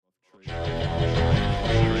Hello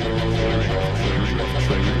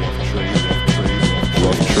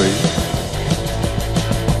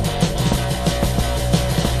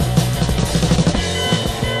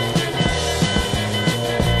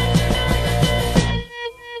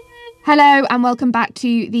and welcome back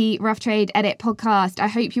to the Rough Trade Edit podcast. I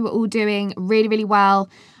hope you are all doing really, really well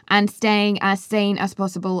and staying as sane as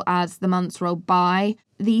possible as the months roll by.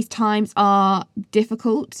 These times are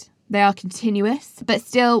difficult. They are continuous, but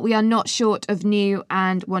still we are not short of new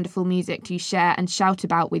and wonderful music to share and shout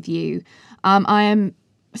about with you. I am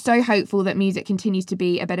so hopeful that music continues to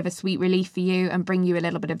be a bit of a sweet relief for you and bring you a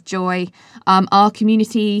little bit of joy. Our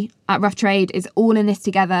community at Rough Trade is all in this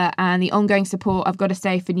together, and the ongoing support, I've got to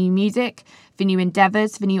say, for new music, for new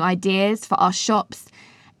endeavours, for new ideas, for our shops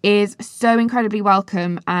is so incredibly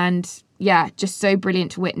welcome and just so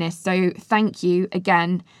brilliant to witness. So thank you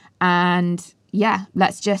again, and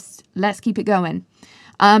let's keep it going.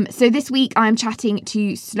 So this week I'm chatting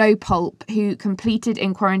to Slow Pulp, who completed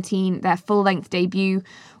in quarantine their full-length debut,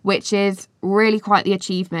 which is really quite the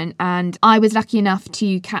achievement. And I was lucky enough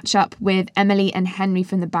to catch up with Emily and Henry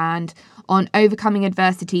from the band on overcoming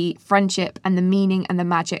adversity, friendship, and the meaning and the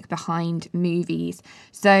magic behind movies.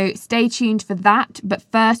 So stay tuned for that. But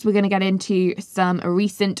first, we're going to get into some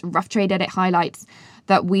recent Rough Trade Edit highlights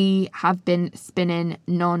that we have been spinning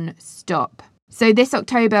non-stop. So this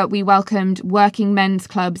October, we welcomed Working Men's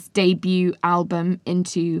Club's debut album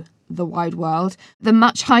into the wide world. The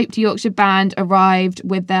much-hyped Yorkshire band arrived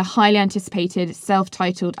with their highly anticipated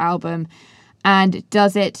self-titled album, and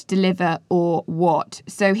does it deliver or what?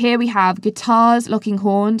 So here we have guitars locking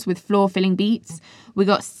horns with floor-filling beats. We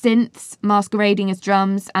got synths masquerading as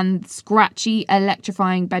drums and scratchy,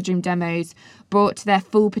 electrifying bedroom demos brought to their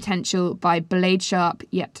full potential by blade-sharp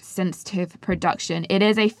yet sensitive production. It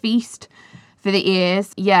is a feast for the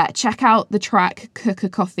ears. Check out the track Cook a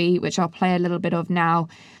Coffee, which I'll play a little bit of now.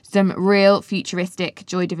 Some real futuristic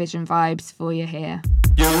Joy Division vibes for you here.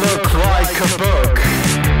 You look like a book,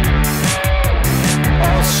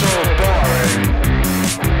 all so boring.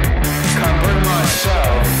 Can't bring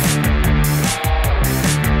myself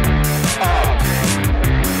up.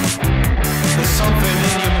 There's something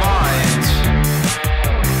in your mind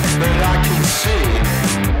that I can see,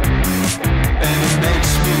 and it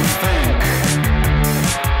makes me think.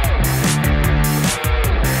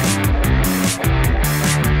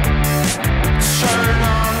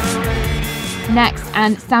 Next,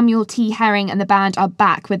 and Samuel T. Herring and the band are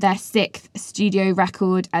back with their 6th studio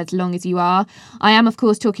record, As Long As You Are. I am, of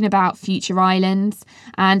course, talking about Future Islands.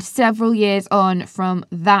 And several years on from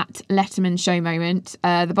that Letterman show moment,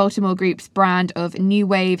 the Baltimore group's brand of new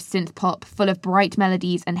wave synth pop full of bright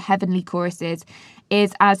melodies and heavenly choruses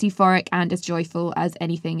is as euphoric and as joyful as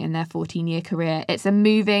anything in their 14-year career. It's a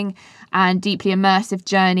moving and deeply immersive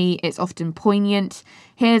journey. It's often poignant.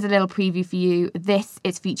 Here's a little preview for you. This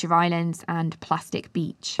is Future Islands and Plastic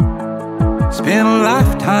Beach. Spent a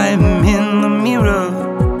lifetime in the mirror,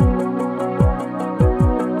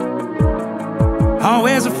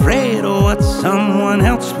 always afraid of what someone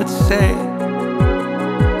else would say.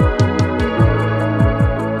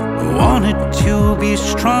 Wanted to be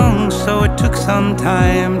strong, so it took some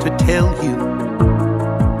time to tell you.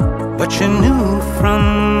 But you knew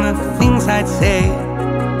from the things I'd say.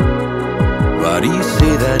 Why do you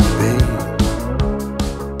say that,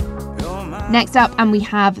 babe? Next up, and we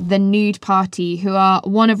have The Nude Party, who are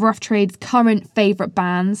one of Rough Trade's current favourite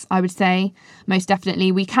bands, I would say. Most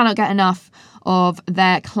definitely. We cannot get enough of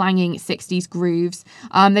their clanging 60s grooves.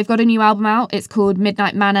 They've got a new album out. It's called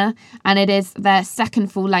Midnight Manor, and it is their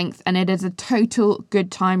second full length, and it is a total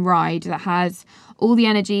good time ride that has all the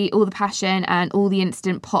energy, all the passion, and all the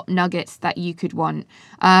instant pop nuggets that you could want.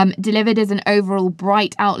 Delivered as an overall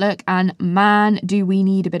bright outlook, and man, do we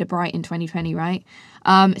need a bit of bright in 2020, right?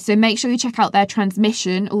 So make sure you check out their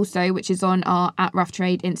Transmission also, which is on our at Rough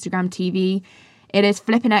Trade Instagram TV. It is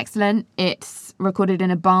flipping excellent. It's recorded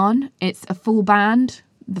in a barn. It's a full band,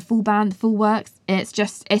 the full works.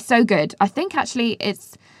 It's so good. I think actually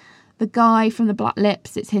it's the guy from the Black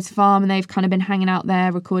Lips. It's his farm, and they've kind of been hanging out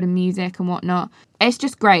there recording music and whatnot. It's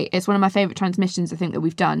just great. It's one of my favourite transmissions I think that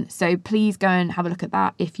we've done. So please go and have a look at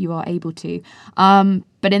that if you are able to.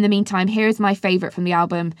 But in the meantime, here is my favourite from the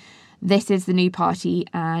album. This is The New Party,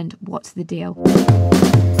 and What's the Deal?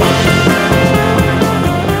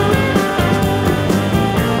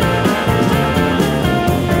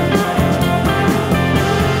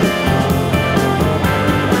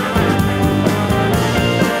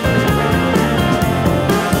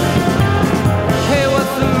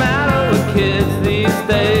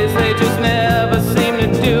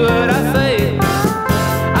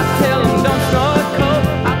 Tell them don't snort coke,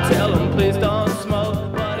 I tell them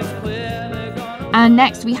And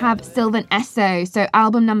next we have Sylvan Esso, so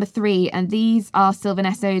album number 3, and these are Sylvan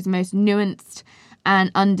Esso's most nuanced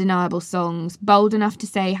and undeniable songs, bold enough to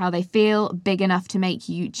say how they feel, big enough to make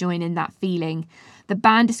you join in that feeling. The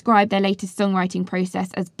band described their latest songwriting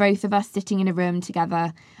process as both of us sitting in a room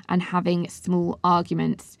together and having small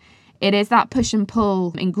arguments. It is that push and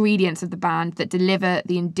pull ingredients of the band that deliver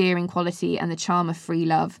the endearing quality and the charm of Free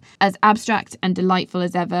Love. As abstract and delightful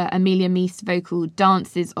as ever, Amelia Meath's vocal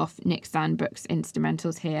dances off Nick Sandbrook's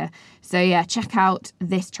instrumentals here. So yeah, check out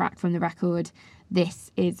this track from the record. This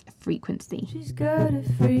is Frequency. She's got a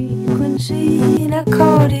frequency and I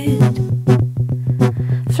caught it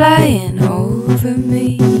flying over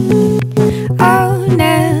me. I'll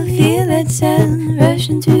never feel that sun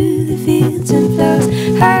rushing through the fields and flowers.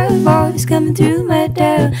 Her voice coming through my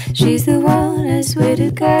doubt. She's the one, I swear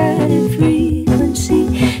to God, a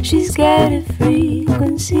frequency. She's got a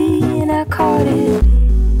frequency and I caught it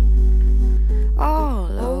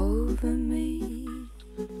all over me.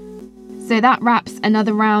 So that wraps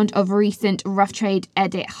another round of recent Rough Trade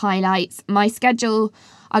Edit highlights. My schedule,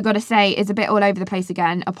 I gotta say, is a bit all over the place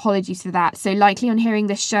again. Apologies for that. So likely on hearing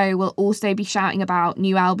this show, we'll also be shouting about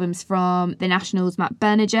new albums from The National's Matt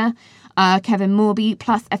Berninger, Kevin Morby,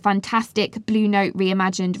 plus a fantastic Blue Note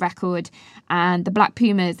reimagined record. And the Black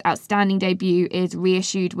Pumas' outstanding debut is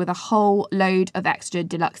reissued with a whole load of extra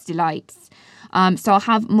deluxe delights. So I'll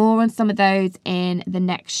have more on some of those in the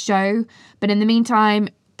next show. But in the meantime,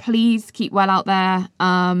 please keep well out there.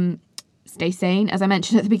 Stay sane, as I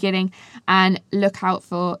mentioned at the beginning, and look out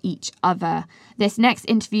for each other. This next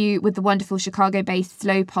interview with the wonderful Chicago-based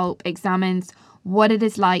Slow Pulp examines what it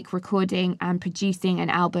is like recording and producing an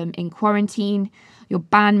album in quarantine, your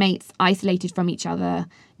bandmates isolated from each other,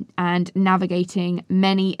 and navigating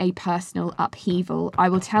many a personal upheaval. I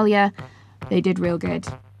will tell you, they did real good.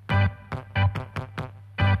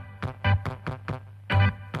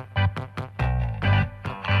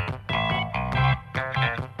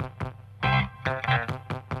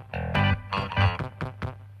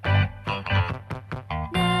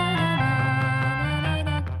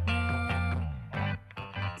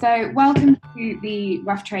 So welcome to the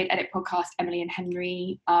Rough Trade Edit podcast, Emily and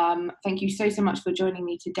Henry. Thank you so much for joining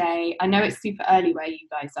me today. I know it's super early where you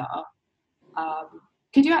guys are.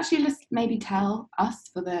 Could you actually just maybe tell us,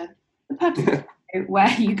 for the purpose of where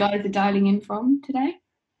you guys are dialing in from today?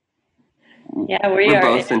 Yeah, We're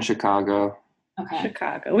both in Chicago. Okay.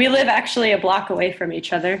 Chicago. We live actually a block away from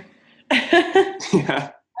each other. Yeah.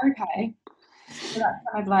 Okay. So that's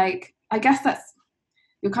kind of like, I guess that's,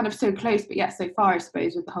 you're kind of so close, but yet so far, I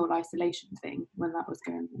suppose, with the whole isolation thing when that was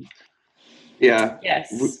going on. Yeah.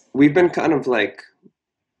 Yes. We've been kind of like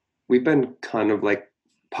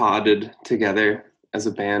podded together as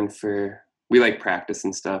a band we like practice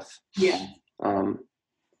and stuff. Yeah.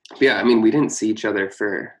 Yeah, I mean, we didn't see each other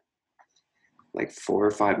for like 4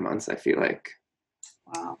 or 5 months, I feel like.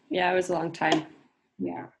 Wow. Yeah, it was a long time.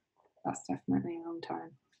 Yeah, that's definitely a long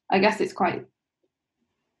time. I guess it's quite,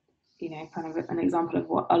 kind of an example of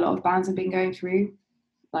what a lot of bands have been going through,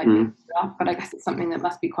 but I guess it's something that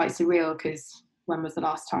must be quite surreal, because when was the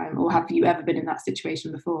last time, or have you ever been in that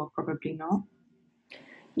situation before? Probably not.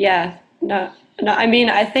 Yeah, no, I mean,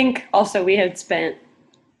 I think also we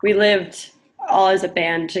lived all as a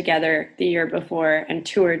band together the year before and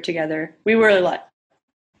toured together. We were like,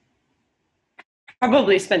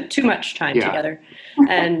 probably spent too much time together.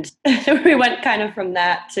 And we went kind of from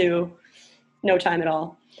that to no time at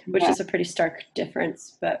all, which is a pretty stark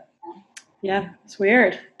difference. But yeah, it's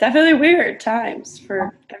weird. Definitely weird times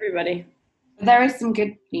for everybody. There is some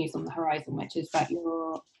good news on the horizon, which is that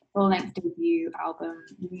your full-length debut album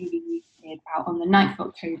really is out on the 9th of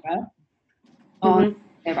October on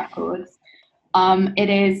their records. It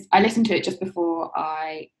is, I listened to it just before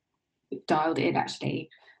I dialed in,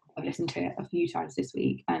 actually. I've listened to it a few times this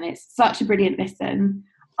week, and it's such a brilliant listen.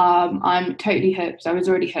 I'm totally hooked. I was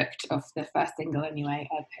already hooked off the first single anyway.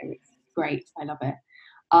 It's great. I love it.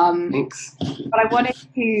 Thanks. But I wanted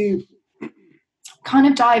to kind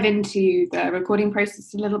of dive into the recording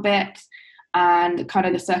process a little bit and kind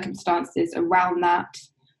of the circumstances around that,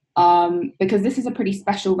 because this is a pretty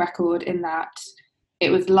special record in that it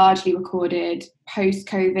was largely recorded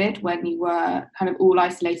post-COVID, when you were kind of all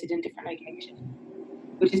isolated in different locations,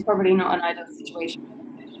 which is probably not an ideal situation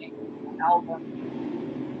for an album.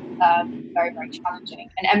 Very, very challenging.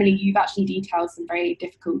 And Emily, you've actually detailed some very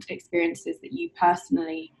difficult experiences that you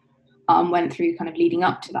personally went through kind of leading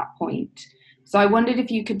up to that point. So I wondered if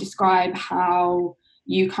you could describe how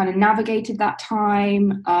you kind of navigated that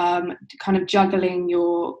time, kind of juggling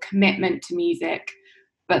your commitment to music,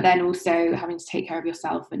 but then also having to take care of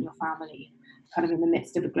yourself and your family kind of in the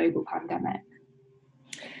midst of a global pandemic.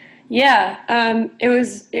 Yeah, it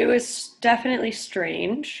was definitely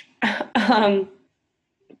strange, um,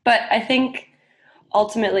 but I think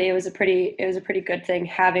ultimately it was a pretty good thing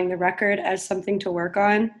having the record as something to work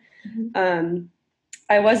on. Um,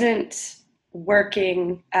 I wasn't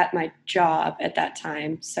working at my job at that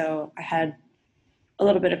time, so I had a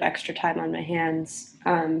little bit of extra time on my hands.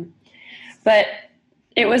 But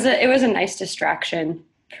it was a nice distraction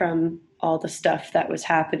from all the stuff that was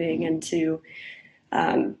happening, and to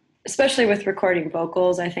especially with recording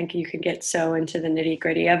vocals, I think you can get so into the nitty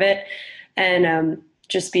gritty of it, and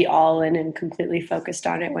just be all in and completely focused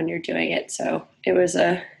on it when you're doing it. So it was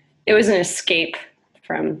an escape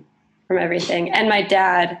from from everything. And my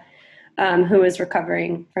dad, who was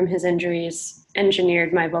recovering from his injuries,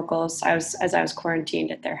 engineered my vocals. I was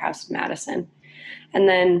quarantined at their house in Madison, and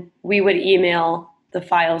then we would email the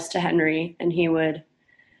files to Henry, and he would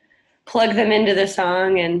plug them into the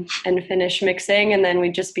song and finish mixing, and then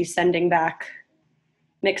we'd just be sending back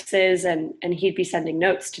mixes, and he'd be sending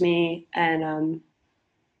notes to me, and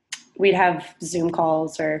we'd have Zoom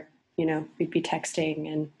calls, or we'd be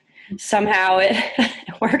texting, and somehow it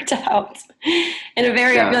worked out in a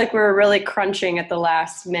very, I feel like we were really crunching at the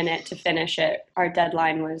last minute to finish it. Our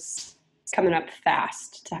deadline was coming up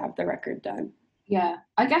fast to have the record done. Yeah,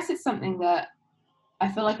 I guess it's something that I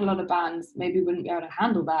feel like a lot of bands maybe wouldn't be able to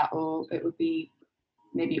handle that, or it would be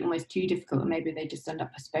maybe almost too difficult, and maybe they just end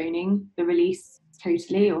up postponing the release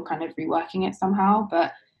totally or kind of reworking it somehow.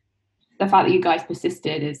 But the fact that you guys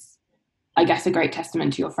persisted is, I guess, a great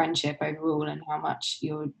testament to your friendship overall and how much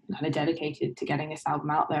you're kind of dedicated to getting this album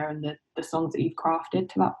out there and the songs that you've crafted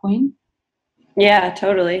to that point. Yeah,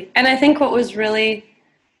 totally. And I think what was really,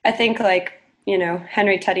 I think like,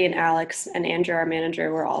 Henry, Teddy, and Alex and Andrew, our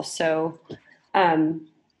manager, were also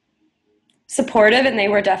supportive, and they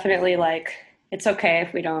were definitely like, it's okay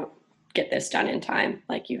if we don't get this done in time.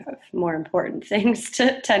 Like, you have more important things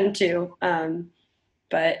to tend to.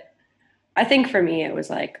 But I think for me, it was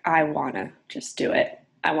like, I want to just do it.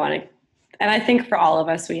 And I think for all of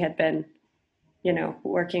us, we had been,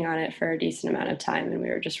 working on it for a decent amount of time, and we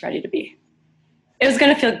were just ready it was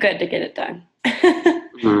going to feel good to get it done.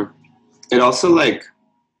 Mm-hmm. It also,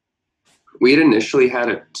 we had initially had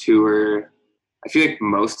a tour. I feel like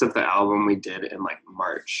most of the album we did in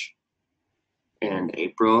March and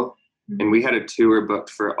April, and we had a tour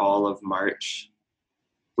booked for all of March,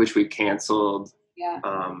 which we canceled. Yeah.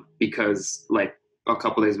 Because a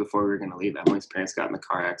couple days before we were going to leave, Emily's parents got in a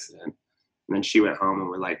car accident, and then she went home, and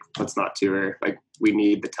we're like, let's not tour. We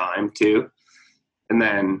need the time to. And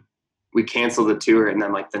then we canceled the tour, and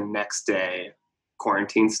then the next day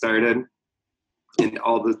quarantine started, and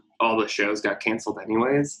all the shows got canceled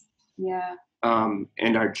anyways. Yeah.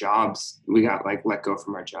 And our jobs, we got let go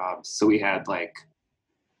from our jobs. So we had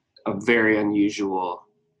a very unusual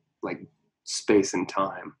space and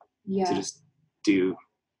time to just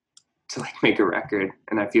make a record.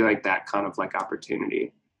 And I feel like that kind of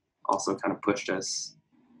opportunity also kind of pushed us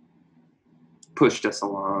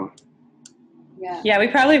along. Yeah, we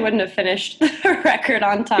probably wouldn't have finished the record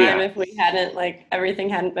on time if we hadn't, everything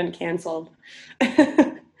hadn't been canceled.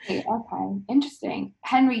 Okay, interesting.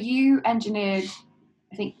 Henry, you engineered,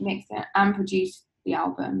 I think, mixed it and produced the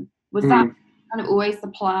album. Was that kind of always the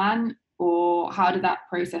plan, or how did that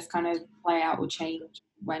process kind of play out or change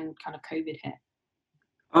when kind of COVID hit?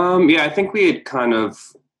 Yeah, I think we had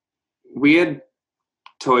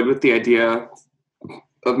toyed with the idea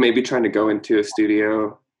of maybe trying to go into a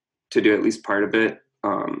studio to do at least part of it.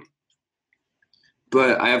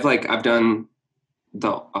 But I've done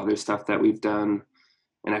the other stuff that we've done,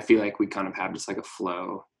 and I feel like we kind of have just a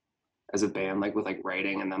flow as a band, with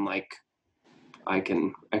writing, and then I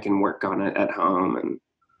can work on it at home. And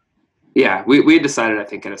yeah, we had decided, I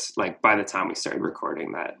think by the time we started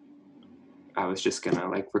recording, that I was just gonna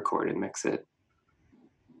record and mix it.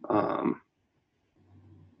 Was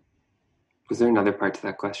there another part to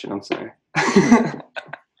that question? I'm sorry.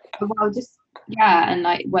 Well, and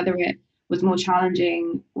whether it was more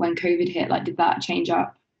challenging when COVID hit, did that change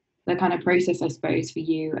up the kind of process, I suppose, for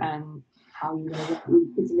you, and how you were?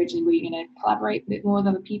 Because originally, were you going to collaborate a bit more with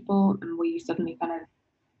other people, and were you suddenly kind of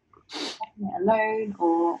doing it alone,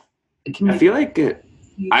 or? I feel like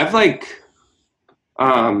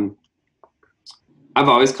I've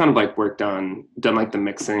always kind of worked done the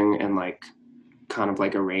mixing and kind of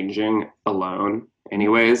arranging alone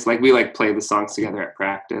anyways. We play the songs together at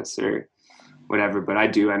practice or whatever, but I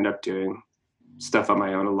do end up doing stuff on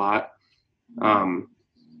my own a lot.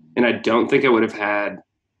 And I don't think I would have had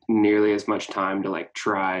nearly as much time to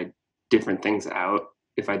try different things out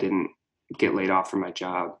if I didn't get laid off from my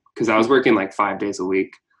job, because I was working 5 days a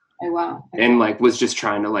week. Oh wow. Okay. And like was just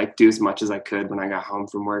trying to like do as much as I could when I got home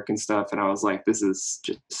from work and stuff. And I was like, this is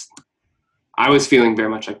just, I was feeling very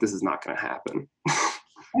much like this is not going to happen.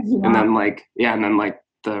 And then like, and then like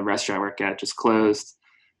the restaurant I work at just closed.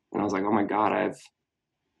 And I was like, oh my God, I have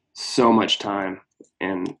so much time.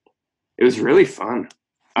 And it was really fun.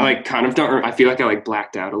 I like kind of I feel like I like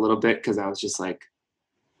blacked out a little bit because I was just like,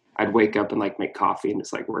 I'd wake up and like make coffee and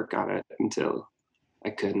just like work on it until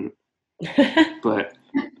I couldn't. But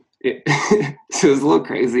so it was a little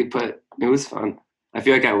crazy, but it was fun. I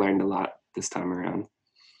feel like I learned a lot this time around.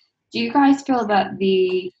 Do you guys feel that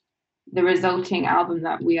the resulting album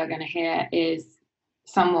that we are going to hear is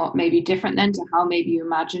somewhat maybe different then to how maybe you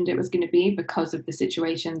imagined it was going to be because of the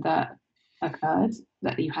situation that occurred,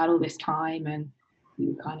 that you had all this time and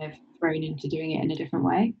you were kind of thrown into doing it in a different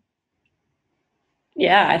way?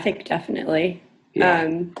 Yeah, I think definitely.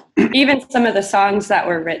 Yeah. Even some of the songs that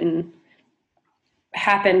were written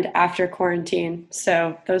happened after quarantine,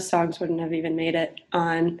 so those songs wouldn't have even made it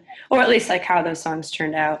on, or at least like how those songs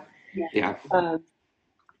turned out. Yeah.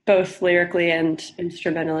 Both lyrically and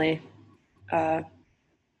instrumentally. Yeah,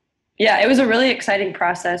 it was a really exciting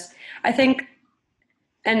process. I think,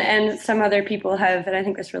 and some other people have, and I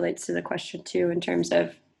think this relates to the question too, in terms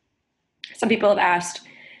of some people have asked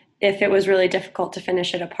if it was really difficult to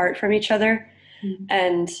finish it apart from each other. Mm-hmm.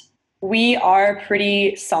 And we are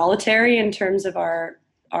pretty solitary in terms of our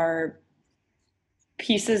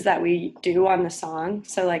pieces that we do on the song.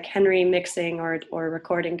 So like Henry mixing or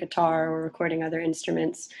recording guitar or recording other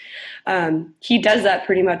instruments. He does that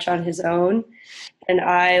pretty much on his own. And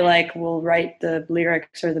I like will write the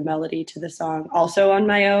lyrics or the melody to the song also on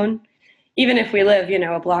my own. Even if we live,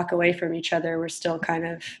 a block away from each other, we're still kind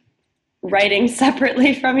of writing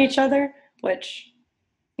separately from each other, which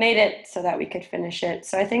made it so that we could finish it.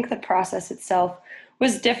 So I think the process itself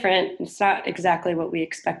was different. It's not exactly what we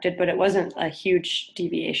expected, but it wasn't a huge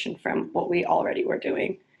deviation from what we already were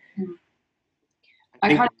doing.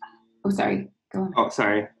 Sorry, go on. Oh,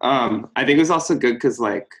 sorry. I think it was also good because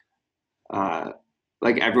like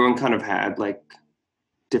everyone kind of had like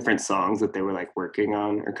different songs that they were like working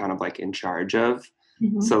on or kind of like in charge of.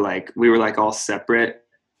 Mm-hmm. So like we were like all separate.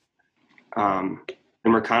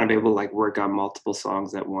 And we're kind of able to like work on multiple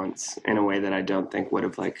songs at once in a way that I don't think would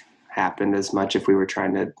have like happened as much if we were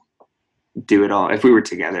trying to do it all, if we were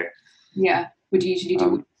together. Yeah. Would you usually do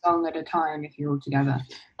one song at a time if you're all together?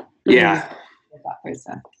 Yeah. That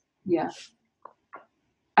process. Yeah.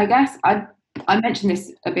 I guess I mentioned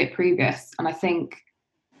this a bit previous, and I think,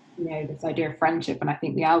 this idea of friendship, and I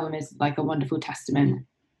think the album is like a wonderful testament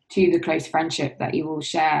to the close friendship that you all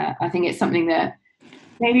share. I think it's something that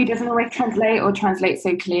maybe doesn't always translate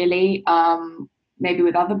so clearly, maybe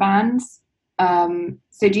with other bands.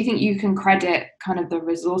 So do you think you can credit kind of the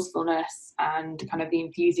resourcefulness and kind of the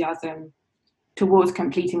enthusiasm towards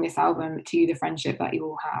completing this album to the friendship that you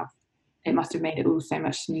all have? It must have made it all so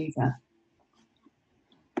much smoother.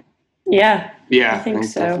 Yeah, I think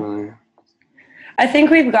so. Definitely. I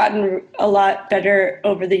think we've gotten a lot better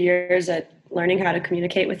over the years at learning how to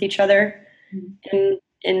communicate with each other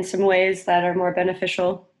in some ways that are more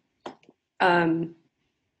beneficial. And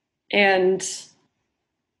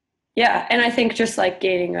I think just like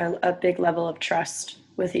gaining a big level of trust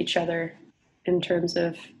with each other in terms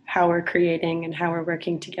of how we're creating and how we're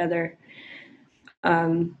working together.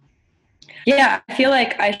 I feel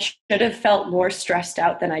like I should have felt more stressed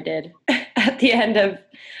out than I did at the end of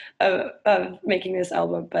making this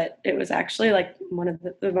album, but it was actually like one of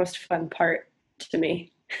the most fun part to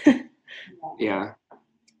me. Yeah,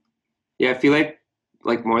 I feel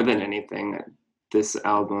like more than anything, this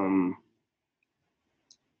album,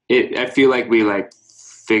 I feel like we like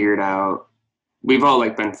figured out, we've all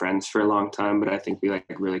like been friends for a long time, but I think we like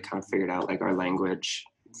really kind of figured out like our language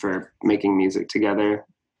for making music together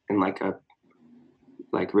in like a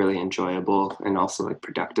like really enjoyable and also like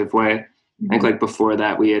productive way. Mm-hmm. I think like before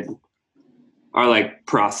that our like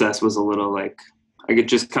process was a little like it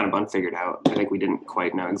just kind of unfigured out. I think we didn't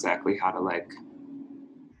quite know exactly how to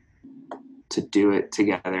do it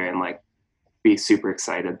together and like be super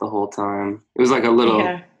excited the whole time. It was like a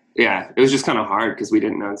little, it was just kind of hard because we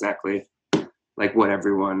didn't know exactly like what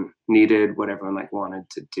everyone needed, what everyone like wanted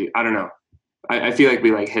to do. I don't know. I feel like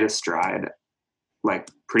we like hit a stride like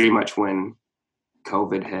pretty much when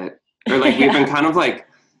COVID hit, or like we've been kind of like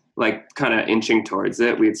kind of inching towards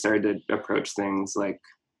it. We had started to approach things like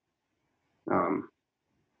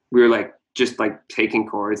we were like just like taking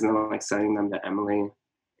chords and then like sending them to Emily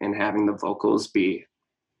and having the vocals be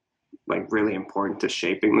like really important to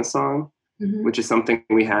shaping the song, which is something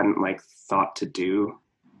we hadn't like thought to do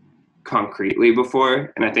concretely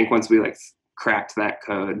before. And I think once we like cracked that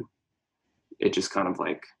code it just kind of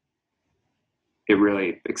like, it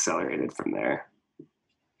really accelerated from there.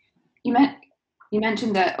 You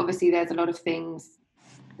mentioned that obviously there's a lot of things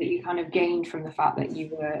that you kind of gained from the fact that you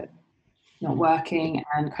were not working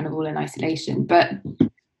and kind of all in isolation, but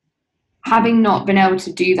having not been able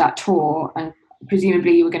to do that tour, and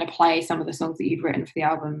presumably you were going to play some of the songs that you'd written for the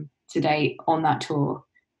album to date on that tour,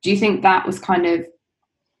 do you think that was kind of,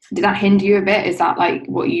 did that hinder you a bit? Is that like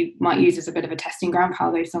what you might use as a bit of a testing ground for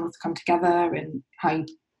how those songs come together and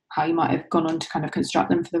how you might have gone on to kind of construct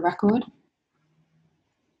them for the record?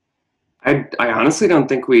 I honestly don't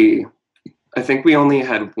think I think we only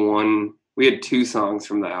had we had 2 songs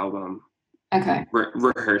from the album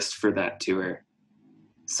rehearsed for that tour.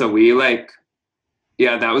 So we like,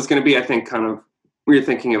 yeah, that was going to be, I think, kind of, we were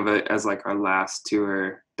thinking of it as like our last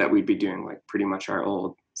tour that we'd be doing like pretty much our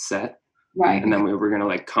old set. Right. And then we were going to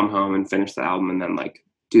like come home and finish the album and then like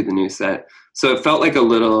do the new set. So it felt like a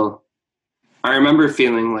little, I remember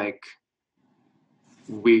feeling like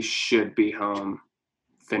we should be home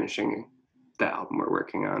finishing the album we're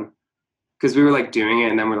working on. Because we were like doing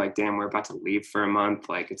it and then we're like, damn, we're about to leave for a month.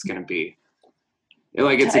 Like it's going to be,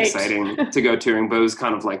 it's tight. exciting to go touring, but it was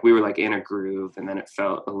kind of like we were like in a groove and then it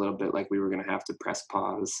felt a little bit like we were going to have to press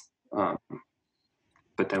pause.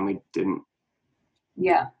 But then we didn't.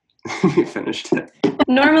 Yeah. We finished it.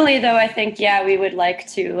 Normally, though, I think, yeah, we would like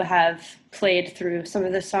to have played through some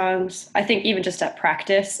of the songs. I think even just at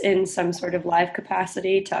practice in some sort of live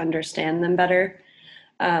capacity to understand them better.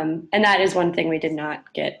 And that is one thing we did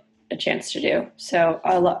not get a chance to do. So,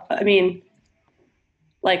 I mean,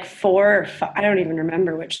 like 4 or 5, I don't even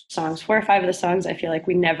remember which songs, 4 or 5 of the songs, I feel like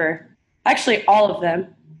we never, actually all of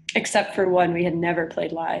them, except for one, we had never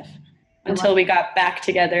played live until we got back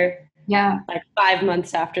together. Yeah. Like 5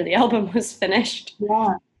 months after the album was finished.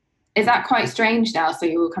 Yeah. Is that quite strange now? So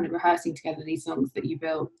you were kind of rehearsing together these songs that you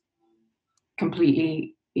built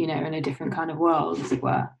completely, in a different kind of world, as it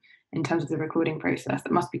were, in terms of the recording process.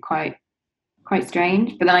 That must be quite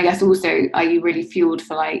strange. But then I guess also, are you really fueled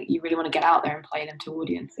for like, you really want to get out there and play them to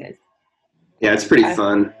audiences? Yeah, it's pretty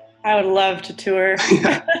fun. I would love to tour.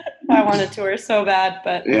 Yeah. I want to tour so bad,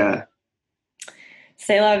 but yeah.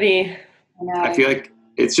 C'est la vie. I feel like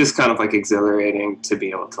it's just kind of like exhilarating to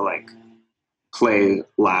be able to like play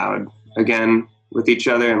loud again with each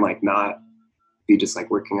other and like not be just like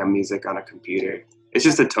working on music on a computer. It's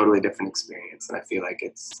just a totally different experience, and I feel like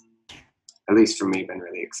it's, at least for me, been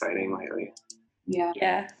really exciting lately.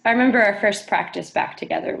 Yeah. I remember our first practice back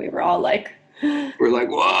together, we were all like, we're like,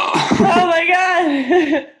 whoa. Oh my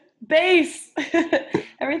God, bass.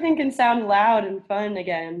 Everything can sound loud and fun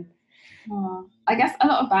again. I guess a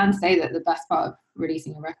lot of bands say that the best part of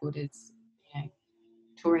releasing a record is,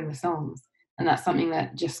 touring the songs, and that's something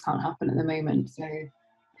that just can't happen at the moment. So,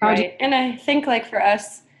 right. And I think like for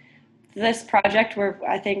us, this project,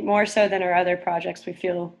 I think more so than our other projects, we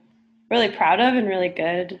feel really proud of and really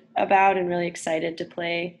good about and really excited to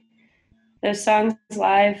play those songs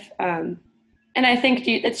live. And I think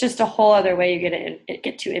it's just a whole other way you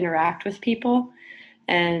get to interact with people.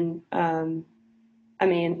 And I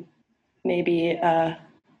mean, maybe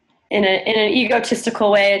in an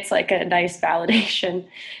egotistical way, it's like a nice validation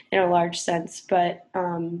in a large sense. But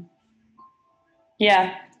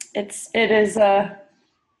yeah, it is.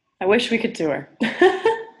 I wish we could tour.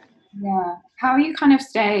 Yeah. How are you kind of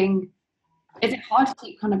staying? Is it hard to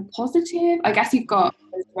keep kind of positive? I guess you've got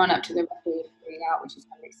this run up to the record being out, which is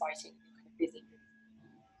kind of exciting. You're kind of busy with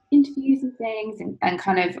interviews and things, and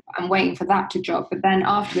kind of I'm waiting for that to drop. But then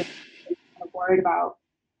afterwards, I'm kind of worried about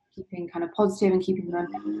keeping kind of positive and keeping them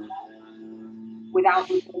without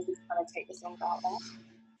the ability to kind of take the songs out there.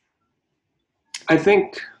 I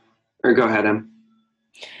think, or go ahead, Em.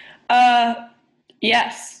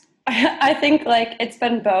 Yes. I think like it's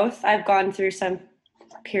been both. I've gone through some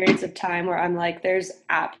periods of time where I'm like, there's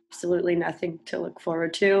absolutely nothing to look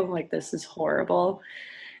forward to. Like, this is horrible.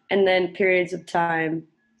 And then periods of time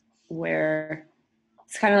where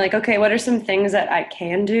it's kind of like, okay, what are some things that I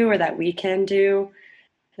can do or that we can do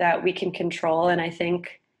that we can control? And I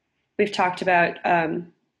think we've talked about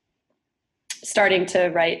starting to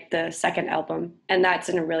write the second album, and that's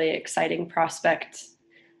a really exciting prospect.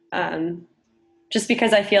 Just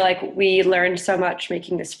because I feel like we learned so much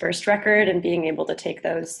making this first record, and being able to take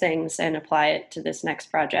those things and apply it to this next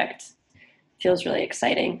project feels really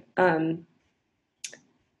exciting.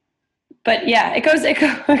 But yeah, it goes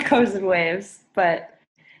in waves. But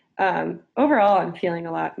overall, I'm feeling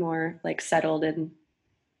a lot more like settled in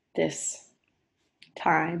this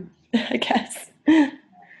time, I guess,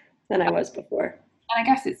 than I was before. And I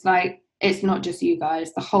guess it's like, it's not just you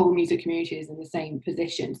guys, the whole music community is in the same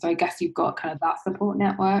position. So I guess you've got kind of that support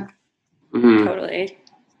network. Mhm. Totally.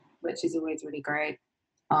 which is always really great.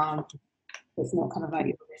 It's not kind of like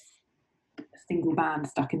you're this single band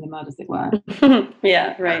stuck in the mud, as it were.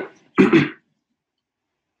 Yeah, right.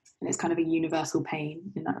 And it's kind of a universal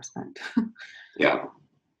pain in that respect. Yeah.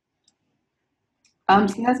 So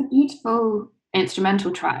there's a beautiful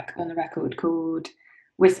instrumental track on the record called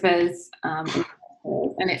Whispers, and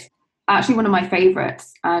it's actually one of my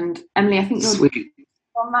favourites. And Emily, I think you're Sweet.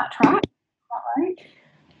 on that track. Is that right?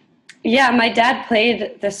 Yeah, my dad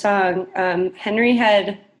played the song. Henry,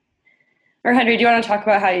 do you want to talk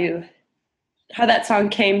about how that song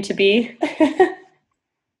came to be?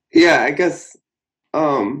 Yeah, I guess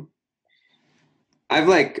I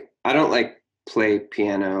don't like play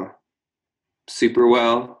piano super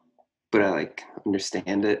well, but I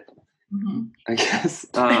understand it, I guess.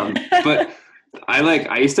 But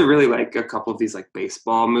I used to really like a couple of these like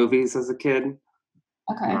baseball movies as a kid.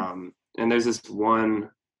 Okay. And there's this one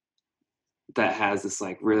that has this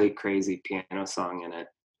like really crazy piano song in it,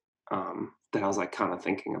 that I was like kind of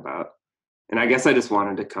thinking about. And I guess I just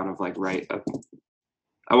wanted to kind of like write a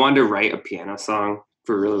piano song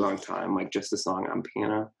for a really long time, like just a song on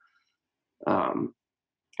piano.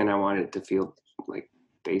 And I wanted it to feel like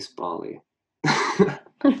baseball-y.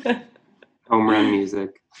 Home run music.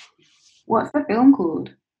 What's the film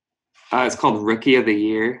called? It's called Rookie of the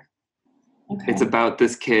Year. Okay. It's about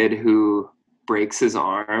this kid who breaks his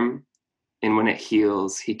arm, and when it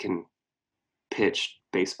heals, he can pitch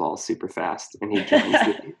baseball super fast, and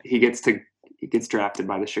he gets drafted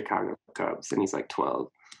by the Chicago Cubs, and he's like 12.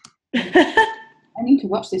 I need to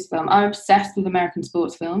watch this film. I'm obsessed with American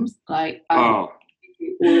sports films. Like, Oh,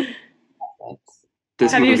 all of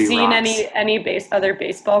this Have you movie seen rocks. any other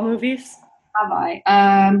baseball movies? Have I?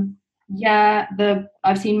 Yeah,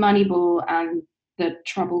 I've seen Moneyball and The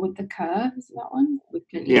Trouble with the Curve. Is that one with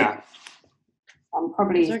Clint Eastwood? Yeah.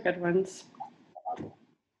 Probably Those are good ones.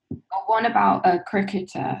 one about a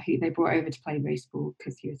cricketer who they brought over to play baseball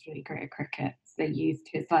because he was really great at cricket. So they used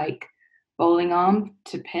his like bowling arm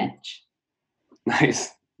to pitch.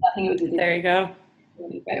 Nice. I think it was There you go.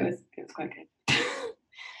 but it was quite good.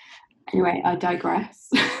 Anyway, I digress.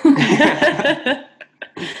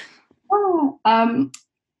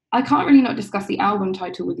 I can't really not discuss the album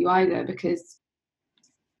title with you either, because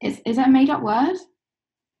is that a made up word?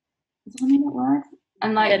 Is it a made up word?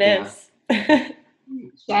 And like It is.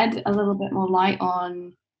 shed a little bit more light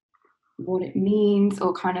on what it means,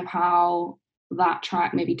 or kind of how that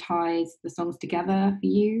track maybe ties the songs together for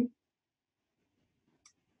you.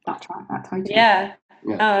 That track, that title. Yeah.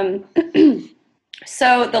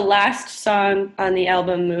 So the last song on the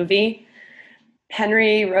album, Movie,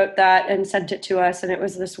 Henry wrote that and sent it to us, and it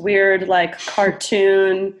was this weird like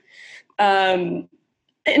cartoon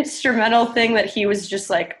instrumental thing that he was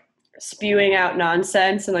just like spewing out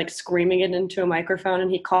nonsense and like screaming it into a microphone,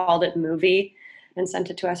 and he called it Movie and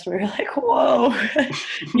sent it to us, and we were like, whoa.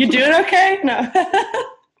 You doing okay? No.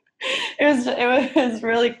 it was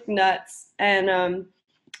really nuts. And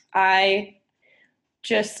I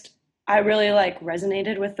really like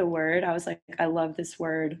resonated with the word. I was like, I love this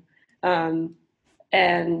word.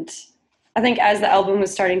 And I think as the album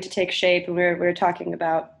was starting to take shape and we were talking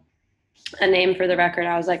about a name for the record,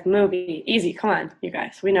 I was like, Movie, easy, come on, you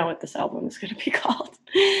guys, we know what this album is going to be called.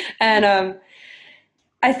 And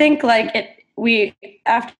I think like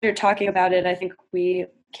after talking about it, I think we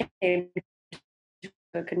came to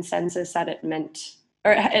a consensus that it meant,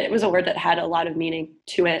 or it was a word that had a lot of meaning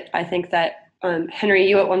to it. I think that Henry,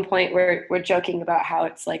 you at one point were joking about how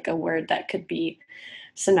it's like a word that could be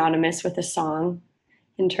synonymous with a song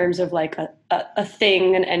in terms of like a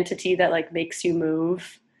thing, an entity that like makes you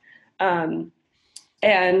move. And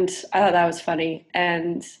I thought that was funny.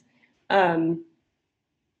 And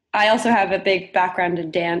I also have a big background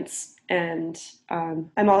in dance, and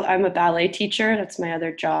I'm a ballet teacher. That's my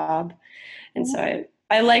other job. And so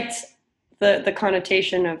I liked the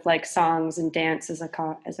connotation of like songs and dance as a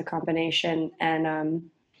combination.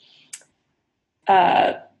 And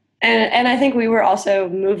I think we were also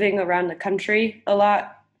moving around the country a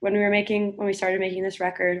lot when we started making this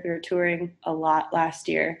record. We were touring a lot last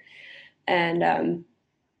year, and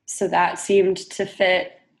so that seemed to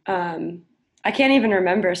fit. I can't even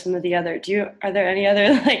remember some of the other. Are there any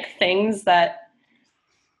other like things that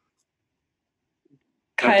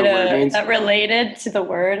kind of that related to the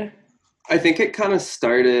word? I think it kind of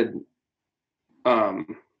started.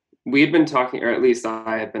 We had been talking, or at least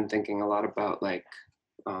I had been thinking a lot about like,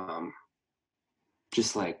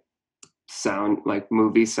 just like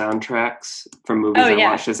movie soundtracks from movies I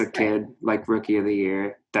watched as a kid, like Rookie of the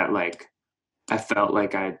Year. That like, I felt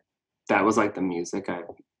like that was like the music I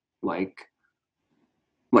like.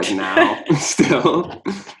 like now still.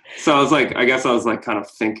 So I guess I was like kind of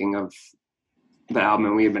thinking of the album,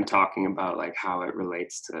 and we had been talking about like how it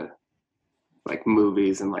relates to like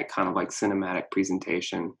movies and like kind of like cinematic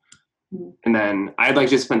presentation. And then I'd like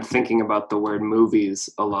just been thinking about the word movies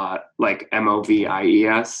a lot, like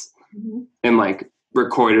MOVIES, and like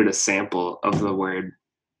recorded a sample of the word,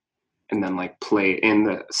 and then like played in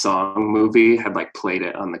the song movie, had like played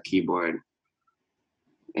it on the keyboard.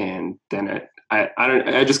 And then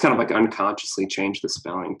I just kind of like unconsciously changed the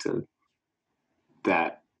spelling to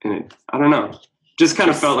that. And I don't know, just kind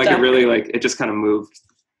of felt like it really, like, it just kind of moved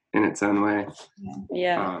in its own way.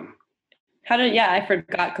 Yeah. I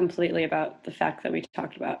forgot completely about the fact that we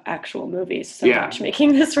talked about actual movies so much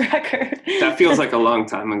making this record. That feels like a long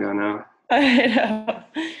time ago now. I know.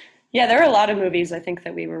 Yeah, there are a lot of movies I think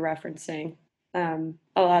that we were referencing. A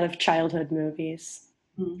lot of childhood movies,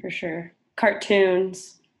 for sure.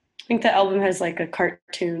 Cartoons. I think the album has like a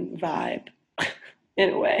cartoon vibe in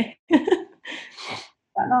a way.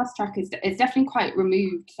 That last track is definitely quite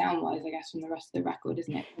removed sound-wise, I guess, from the rest of the record,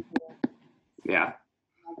 isn't it? Yeah.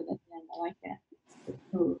 I like it. It's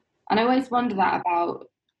cool. And I always wonder that about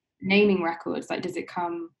naming records. Like, does it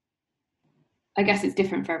come, I guess it's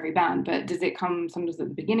different for every band, but does it come sometimes at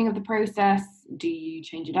the beginning of the process? Do you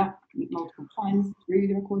change it up multiple times through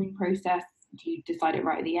the recording process? Do you decide it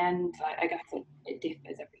right at the end? Like, I guess it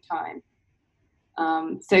differs every time.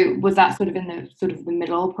 So was that sort of in the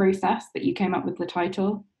middle process that you came up with the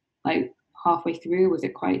title? Like halfway through? Was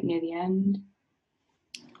it quite near the end?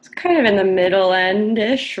 It's kind of in the middle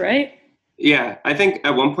end-ish, right? Yeah, I think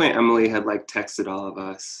at one point Emily had like texted all of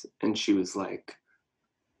us, and she's like,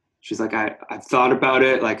 I've thought about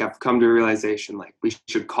it, like I've come to a realization, like we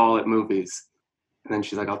should call it movies. And then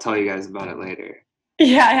she's like, I'll tell you guys about it later.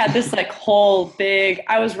 Yeah, I had this like whole big,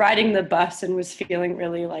 I was riding the bus and was feeling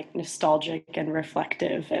really like nostalgic and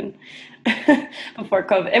reflective, and before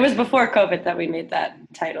COVID, it was before COVID that we made that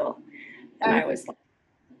title. And I was like,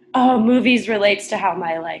 oh, movies relates to how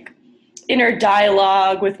my like inner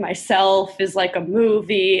dialogue with myself is like a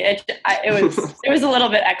movie. It was a little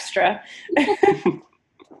bit extra. Like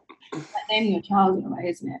naming your child in a way,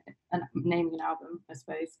 isn't it? And naming an album, I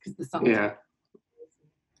suppose, because the song.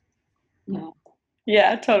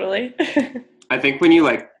 Yeah, totally. I think when you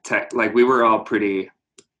like we were all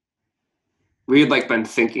we had like been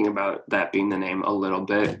thinking about that being the name a little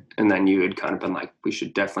bit, and then you had kind of been like, we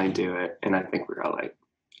should definitely do it. And I think we were all like,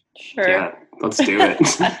 sure, yeah, let's do it.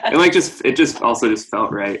 And like it just also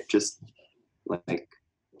felt right, just like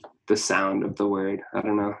the sound of the word. I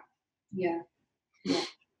don't know. Yeah.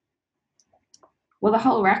 Well, the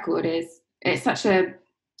whole record it's such a,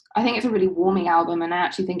 I think it's a really warming album, and I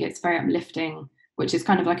actually think it's very uplifting, which is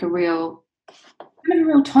kind of like a real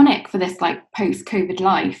tonic for this like post-COVID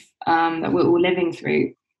life that we're all living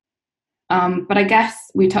through. But I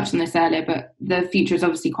guess we touched on this earlier, but the future is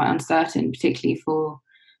obviously quite uncertain, particularly for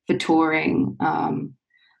touring.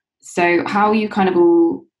 So how are you kind of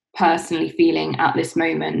all personally feeling at this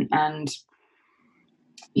moment? And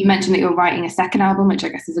you mentioned that you're writing a second album, which I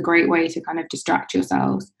guess is a great way to kind of distract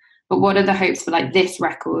yourselves. But what are the hopes for like this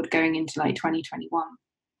record going into like 2021?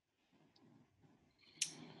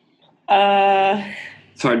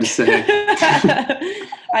 It's hard to say.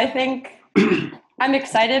 I think I'm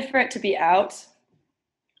excited for it to be out,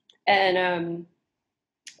 and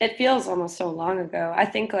it feels almost so long ago. I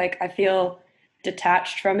think like I feel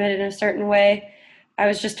detached from it in a certain way. I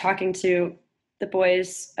was just talking to the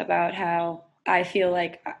boys about how I feel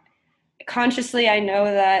like consciously I know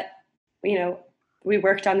that, you know, we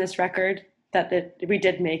worked on this record, that we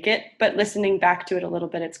did make it, but listening back to it a little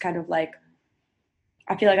bit, it's kind of like,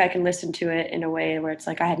 I feel like I can listen to it in a way where it's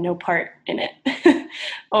like I had no part in it.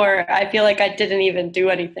 Or I feel like I didn't even do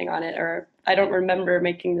anything on it, or I don't remember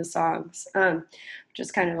making the songs, which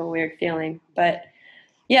is kind of a weird feeling. But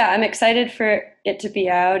yeah, I'm excited for it to be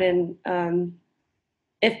out, and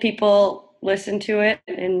if people listen to it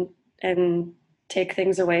and take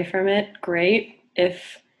things away from it, great.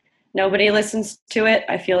 If nobody listens to it,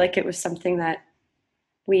 I feel like it was something that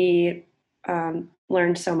we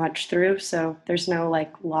learned so much through, so there's no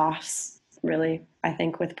like loss really, I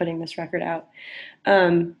think, with putting this record out.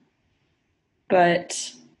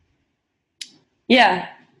 But yeah,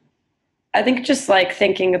 I think just like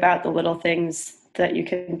thinking about the little things that you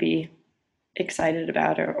can be excited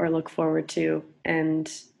about or look forward to, and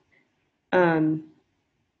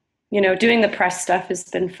you know, doing the press stuff has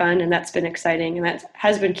been fun, and that's been exciting, and that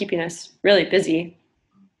has been keeping us really busy.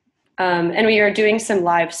 And we are doing some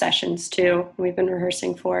live sessions too, we've been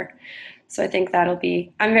rehearsing for. So I think that'll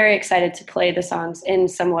be, I'm very excited to play the songs in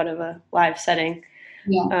somewhat of a live setting.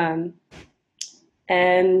 Yeah.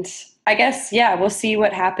 And I guess, yeah, we'll see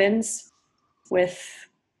what happens with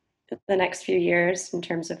the next few years in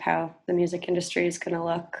terms of how the music industry is going to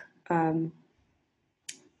look.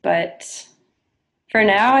 But for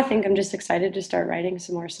now, I think I'm just excited to start writing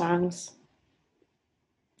some more songs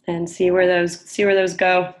and see where those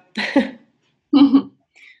go.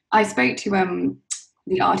 I spoke to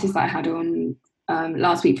the artist that I had on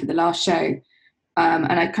last week for the last show,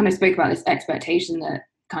 and I kind of spoke about this expectation that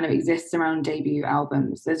kind of exists around debut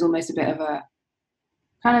albums. There's almost a bit of a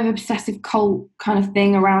kind of obsessive cult kind of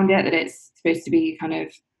thing around it, that it's supposed to be kind of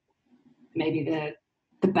maybe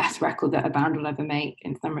the best record that a band will ever make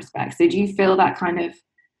in some respects. So do you feel that kind of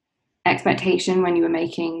expectation when you were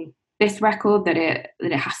making this record, that it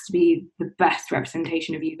has to be the best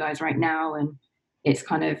representation of you guys right now, and it's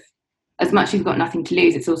kind of, as much as you've got nothing to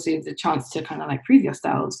lose, it's also the chance to kind of like prove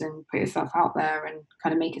yourselves and put yourself out there and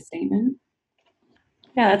kind of make a statement?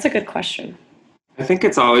 Yeah, that's a good question. I think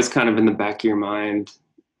it's always kind of in the back of your mind,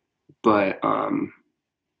 but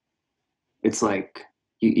it's like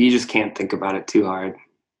you just can't think about it too hard.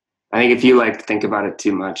 I think if you like think about it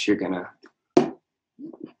too much, you're gonna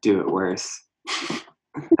do it worse.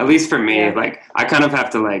 At least for me, like I kind of have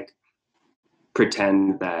to like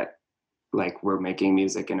pretend that like we're making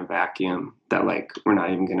music in a vacuum, that like we're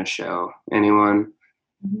not even gonna show anyone.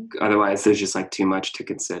 Otherwise there's just like too much to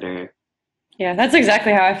consider. Yeah, that's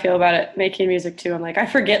exactly how I feel about it, making music too. I'm like, I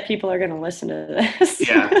forget people are going to listen to this.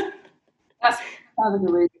 Yeah. That's a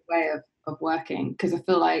really good way of working, because I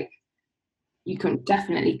feel like you could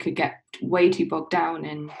get way too bogged down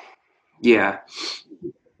in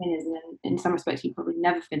and in some respects you'd probably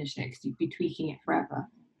never finish it because you'd be tweaking it forever.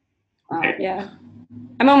 Yeah.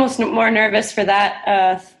 I'm almost more nervous for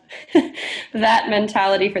that that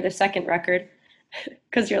mentality for the second record.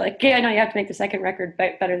 Because you're like, yeah, I know you have to make the second record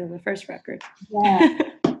better than the first record. Yeah.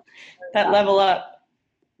 that level up.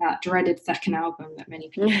 That dreaded second album that many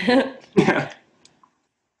people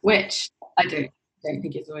which I don't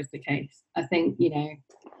think is always the case. I think, you know,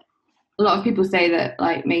 a lot of people say that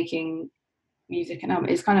like making music and album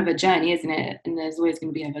is kind of a journey, isn't it? And there's always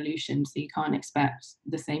going to be evolution, so you can't expect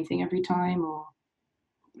the same thing every time, or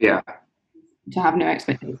to have no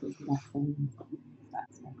expectations.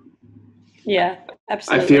 Yeah,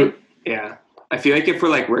 absolutely. I feel like if we're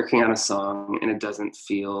like working on a song and it doesn't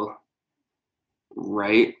feel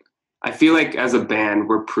right, I feel like as a band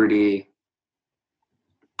we're pretty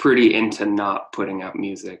into not putting out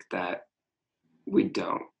music that we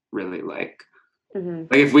don't really like.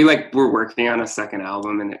 Like if we like were working on a second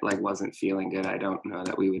album and it like wasn't feeling good, I don't know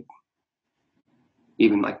that we would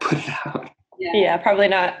even like put it out. Yeah, probably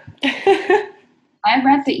not. I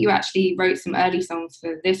read that you actually wrote some early songs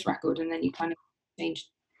for this record and then you kind of changed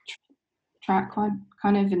track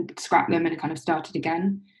kind of and scrapped them and kind of started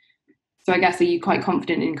again. So I guess, are you quite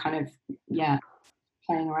confident in kind of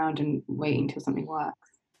playing around and waiting till something works?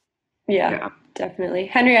 Yeah, definitely.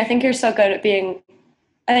 Henry, I think you're so good at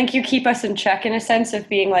I think you keep us in check in a sense of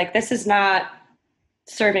being like, this is not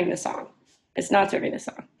serving the song. It's not serving the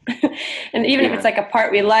song. And even if it's like a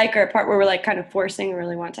part we like or a part where we're like kind of forcing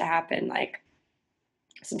really want to happen, like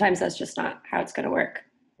sometimes that's just not how it's going to work.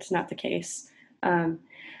 It's not the case. And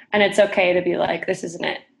it's okay to be like, this isn't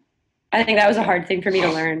it. I think that was a hard thing for me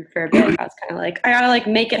to learn for a bit. I was kind of like, I got to like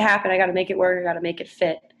make it happen. I got to make it work. I got to make it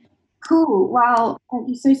fit. Cool. Well, thank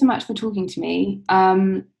you so much for talking to me.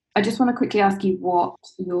 I just want to quickly ask you what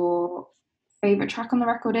your favorite track on the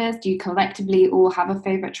record is. Do you collectively all have a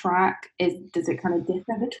favorite track? Does it kind of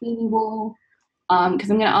differ between you all? Because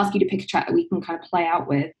I'm going to ask you to pick a track that we can kind of play out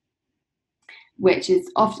with, which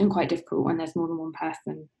is often quite difficult when there's more than one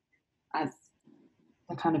person as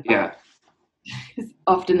a kind of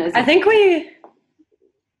often there's I think we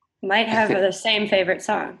might have the same favorite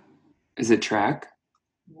song. Is it Track?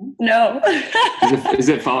 No. Is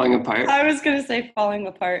it Falling Apart? I was going to say Falling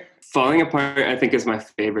Apart. Falling Apart, I think, is my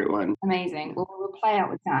favorite one. Amazing. Well, we'll play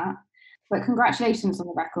out with that. But congratulations on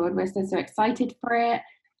the record. We're so excited for it.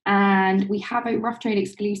 And we have a Rough Trade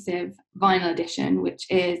exclusive vinyl edition, which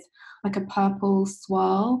is like a purple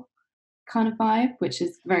swirl kind of vibe, which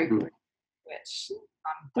is very cool. Which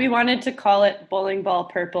we wanted to call it Bowling Ball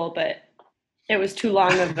Purple, but it was too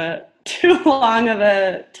long of a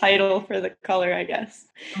title for the color, I guess.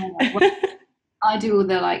 Well, I do all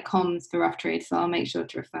the like comms for Rough Trade, so I'll make sure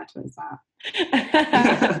to refer to it as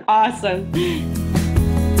that. Awesome.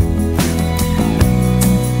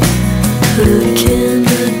 Looking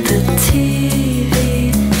at the TV,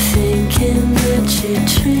 thinking that you're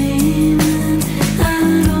dreaming. I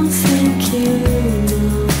don't think you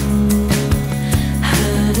know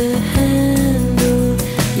how to handle.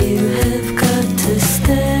 You have got to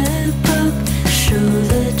step up, Show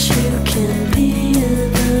that you can be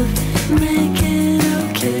enough. Make it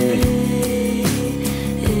okay.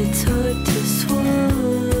 It's hard to swallow.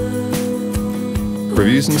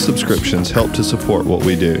 Reviews and subscriptions help to support what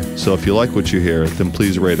we do, so if you like what you hear, then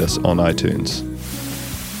please rate us on iTunes.